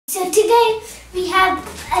So today we have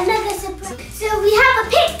another surprise. So we have a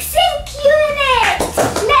pink sink unit.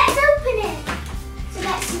 Let's open it. So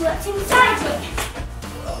let's see what's inside it.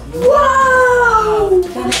 Whoa!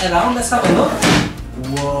 Turn it around, let's have a look.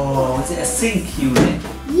 Whoa, is it a sink unit?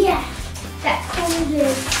 Yeah, that comes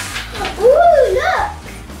with... Ooh, look!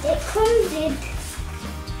 It comes with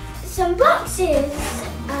some boxes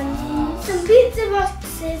and some pizza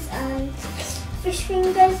boxes and fish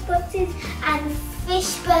fingers boxes and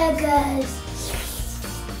fish burgers.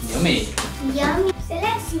 Yummy. Yummy. So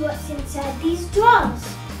let's see what's inside these drawers.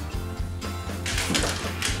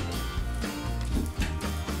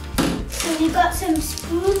 So we've got some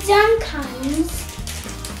spoons and cans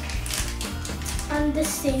and the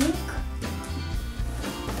sink.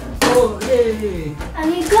 Oh, yay!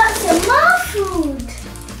 And we've got some more food.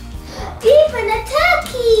 Even a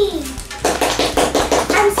turkey.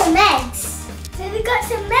 And some eggs. So we got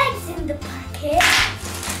some eggs in the packet.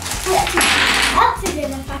 Else is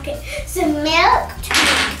in the packet. Some milk,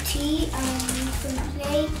 tea, and some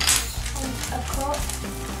plates and a cup.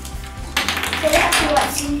 So let's see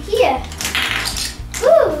what's in here.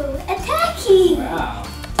 Ooh, a turkey. Wow.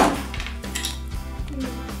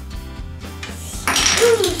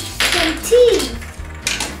 Ooh, some tea.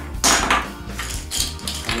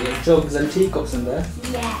 We have jugs and teacups in there.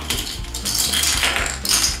 Yeah.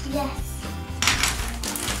 Yes.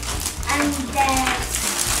 And there's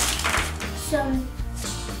some.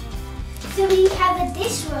 So we have a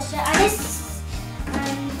dishwasher and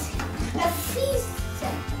a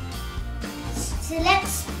freezer.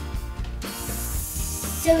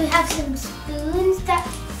 So we have some spoons that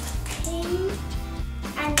came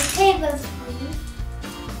and a tablespoon.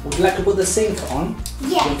 Would you like to put the sink on?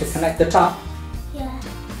 Yes. You want to connect the top? Yeah.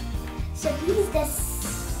 So here's the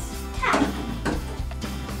tap.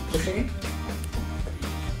 Push it in.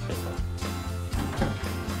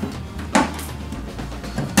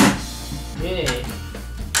 Yay.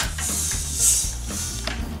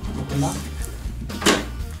 Open that.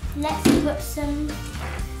 Let's put some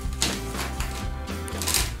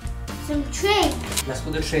tray. Let's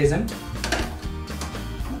put the trays in. So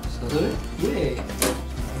do it. Yay.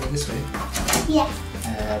 Go this way. Yeah.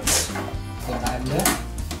 Put that in there.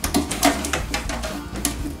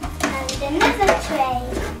 And another tray.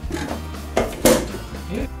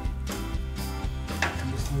 Yeah.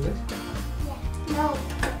 Just move it. Yeah. No.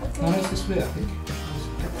 No, it's this way, I think.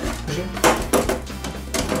 Push it.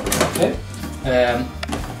 Okay.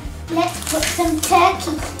 Let's put some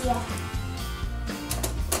turkey here.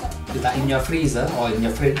 Is that in your freezer or in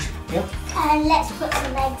your fridge? Yeah. And let's put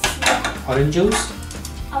some eggs here. Orange juice.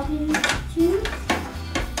 Orange juice.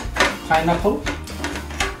 Pineapple.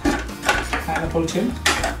 Pineapple tin.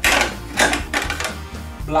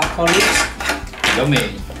 Black olives.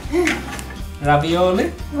 Yummy.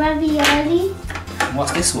 Ravioli. Ravioli. And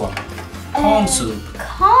what's this one? Corn soup.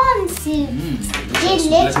 Corn soup. Delicious.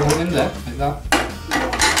 Let's put it in there, like that.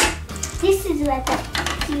 This is where the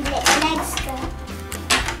legs go.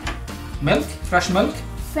 Milk, fresh milk.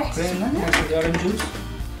 Fresh Put it in there, milk. next to the orange juice.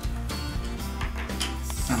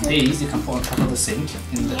 And these you can put on top of the sink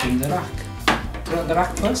in the rack. Put it on the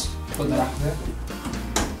rack first. Put the rack there.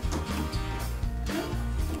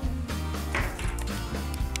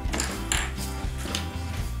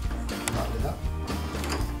 Like that.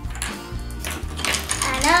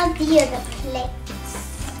 And now the other plates.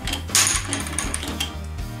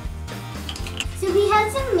 So we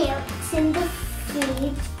have some milks in the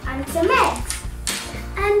fridge and some eggs.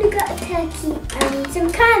 And we got a turkey and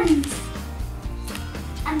some cans.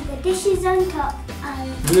 And the dishes on top.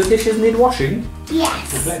 And Do the dishes need washing?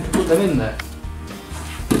 yes. Would you like to put them in there?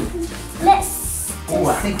 Let's Oh,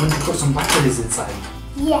 I think we need to put some batteries inside.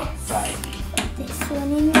 yes. Right. This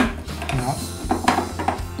one in. No.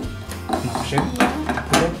 No washing. Yeah.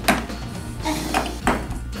 Put it.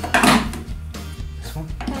 This one.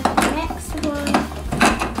 And the next one.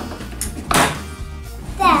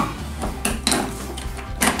 There.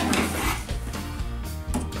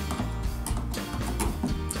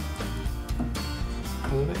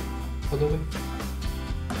 Other way.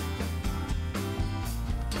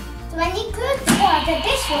 So when you cook the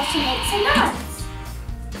dishwasher makes a noise.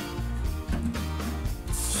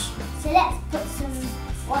 So let's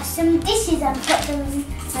wash some dishes and put them in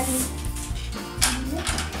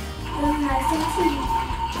nice and clean.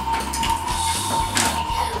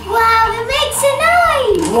 Wow, it makes a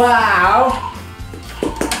noise! Wow!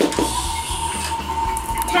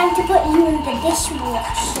 Time to put you in the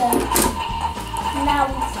dishwasher. Now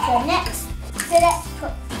the next. So let's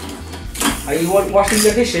put. Are you washing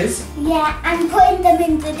the dishes? Yeah, and putting them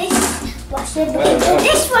in the dishwasher. The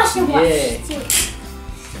dishwasher washes it.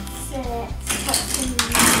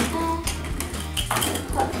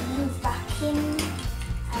 Put these back in.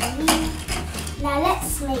 And these. Now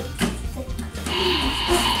let's make the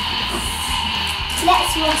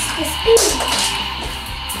let's wash the spoons.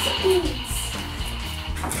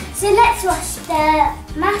 So let's wash the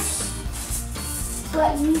mash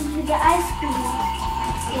what used with the ice cream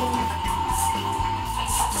in.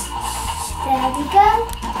 There we go.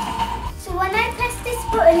 So when I press this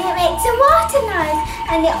button it makes a water noise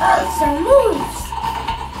and it also moves.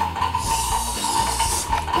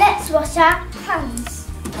 Let's wash our hands.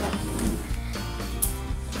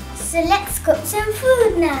 So let's cook some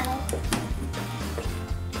food now.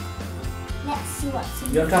 Let's see what's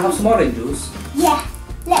in You want to have some orange juice? Yeah,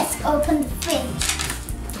 let's open the fridge.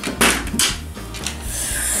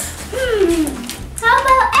 How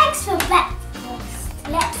about eggs for breakfast?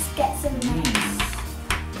 Let's get some eggs.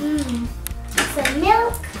 Some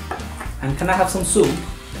milk. And can I have some soup?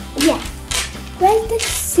 Yeah. Where's the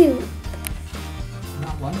soup?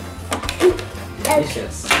 That one.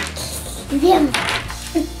 Delicious. Delicious. Yum.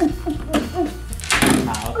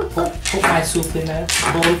 Now, put my soup in a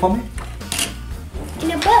bowl for me.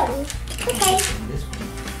 In a bowl? Okay. This one.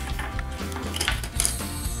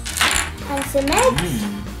 And some eggs.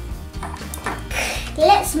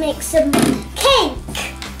 Let's make some cake.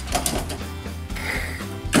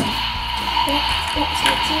 Let's make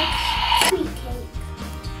some cake.